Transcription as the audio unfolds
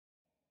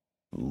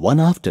One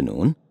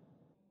afternoon,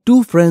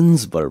 two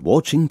friends were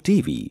watching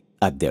TV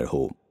at their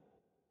home.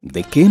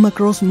 They came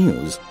across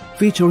news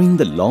featuring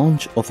the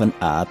launch of an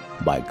app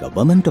by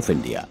Government of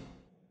India,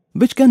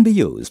 which can be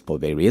used for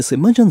various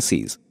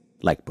emergencies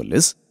like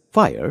police,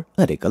 fire,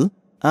 medical,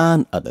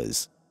 and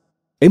others.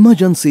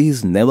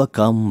 Emergencies never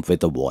come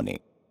with a warning.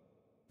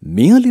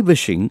 Merely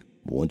wishing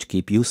won't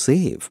keep you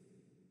safe.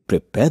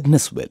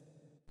 Preparedness will.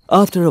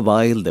 After a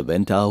while, they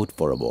went out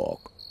for a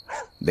walk.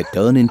 They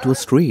turned into a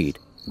street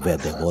where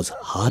there was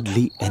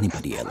hardly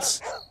anybody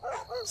else.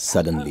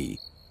 Suddenly,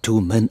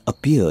 two men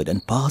appeared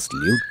and passed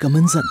lewd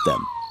comments at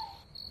them.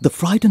 The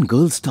frightened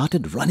girls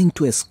started running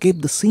to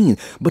escape the scene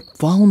but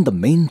found the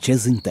men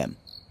chasing them.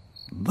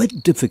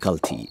 With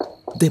difficulty,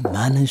 they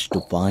managed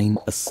to find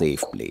a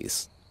safe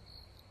place.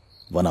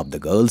 One of the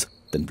girls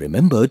then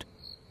remembered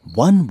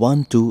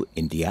 112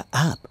 India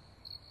app,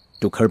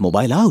 took her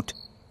mobile out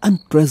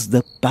and pressed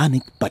the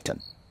panic button.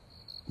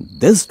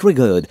 This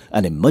triggered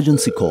an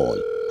emergency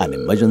call, an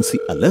emergency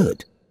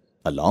alert,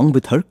 along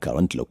with her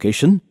current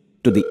location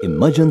to the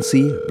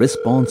Emergency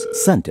Response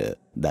Center,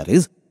 that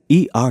is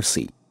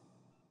ERC.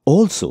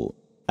 Also,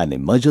 an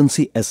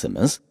emergency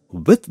SMS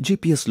with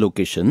GPS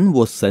location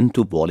was sent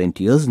to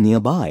volunteers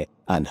nearby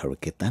and her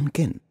kith and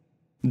kin.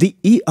 The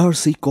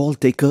ERC call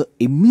taker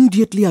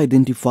immediately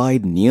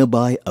identified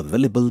nearby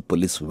available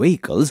police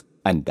vehicles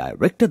and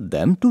directed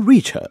them to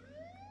reach her.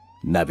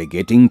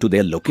 Navigating to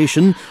their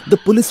location, the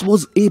police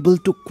was able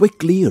to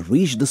quickly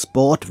reach the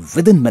spot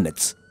within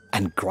minutes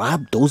and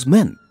grab those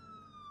men.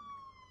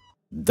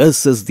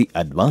 This is the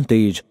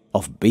advantage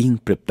of being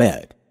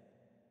prepared.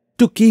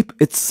 To keep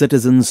its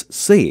citizens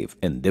safe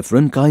in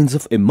different kinds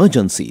of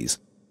emergencies,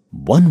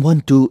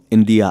 112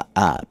 India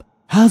app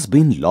has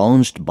been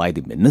launched by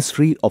the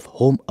Ministry of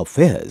Home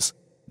Affairs,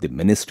 the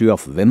Ministry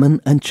of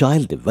Women and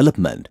Child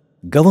Development,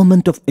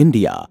 Government of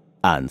India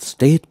and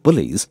State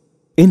Police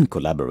in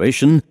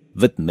collaboration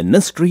with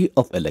Ministry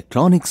of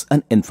Electronics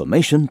and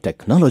Information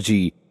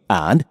Technology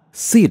and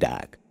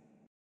CDAC.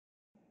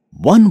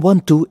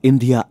 112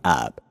 India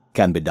app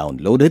can be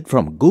downloaded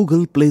from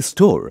Google Play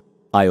Store,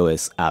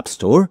 iOS App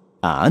Store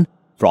and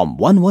from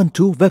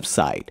 112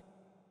 website.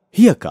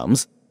 Here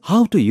comes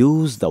how to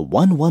use the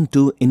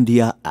 112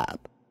 India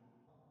app.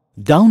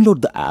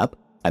 Download the app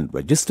and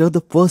register the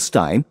first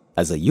time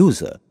as a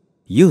user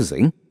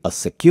using a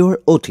secure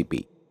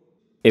OTP.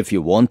 If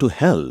you want to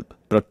help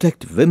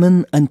protect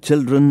women and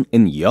children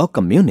in your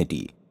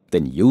community,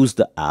 then use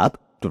the app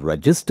to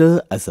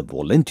register as a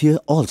volunteer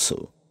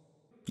also.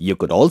 You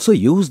could also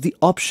use the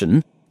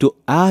option to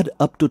add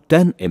up to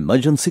 10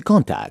 emergency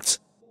contacts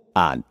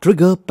and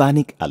trigger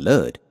panic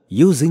alert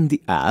using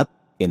the app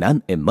in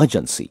an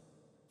emergency.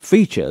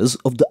 Features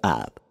of the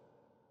app: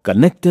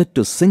 connected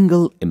to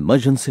single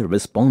emergency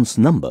response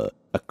number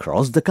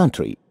across the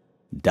country.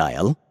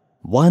 Dial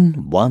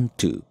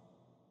 112.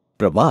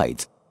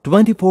 Provides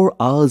 24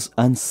 hours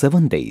and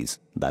 7 days,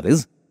 that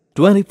is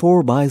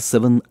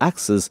 24/7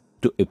 access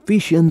to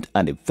efficient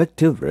and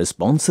effective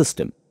response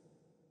system.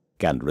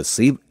 Can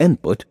receive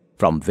input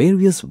from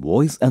various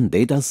voice and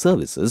data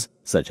services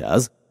such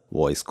as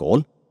voice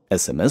call,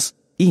 SMS,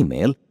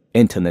 email,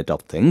 Internet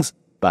of Things,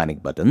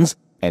 panic buttons,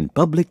 and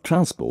public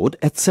transport,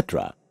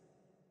 etc.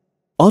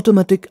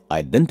 Automatic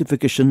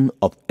identification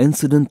of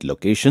incident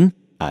location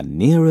and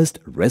nearest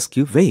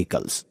rescue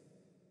vehicles.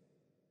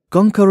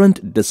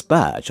 Concurrent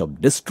dispatch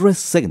of distress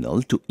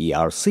signal to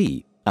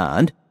ERC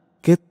and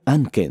kith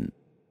and kin.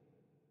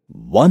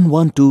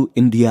 112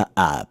 India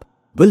app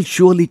will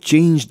surely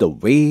change the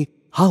way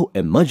how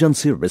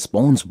emergency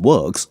response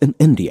works in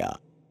India.